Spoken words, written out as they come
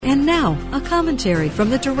Now, a commentary from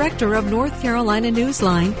the director of North Carolina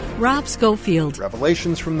Newsline, Rob Schofield.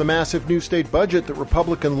 Revelations from the massive new state budget that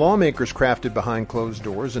Republican lawmakers crafted behind closed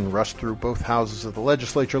doors and rushed through both houses of the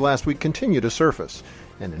legislature last week continue to surface.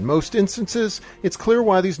 And in most instances, it's clear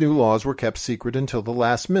why these new laws were kept secret until the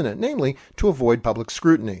last minute, namely to avoid public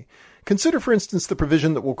scrutiny. Consider, for instance, the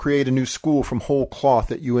provision that will create a new school from whole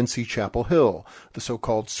cloth at UNC Chapel Hill. The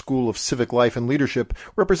so-called School of Civic Life and Leadership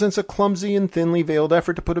represents a clumsy and thinly veiled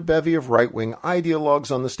effort to put a bevy of right-wing ideologues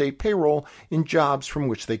on the state payroll in jobs from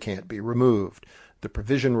which they can't be removed. The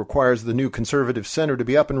provision requires the new conservative center to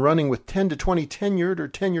be up and running with 10 to 20 tenured or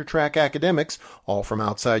tenure-track academics, all from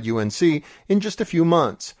outside UNC, in just a few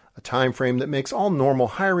months, a time frame that makes all normal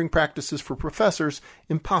hiring practices for professors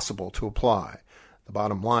impossible to apply. The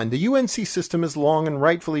bottom line, the UNC system has long and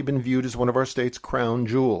rightfully been viewed as one of our state's crown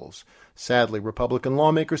jewels. Sadly, Republican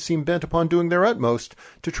lawmakers seem bent upon doing their utmost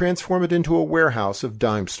to transform it into a warehouse of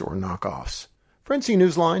dime store knockoffs. For NC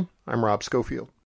Newsline, I'm Rob Schofield.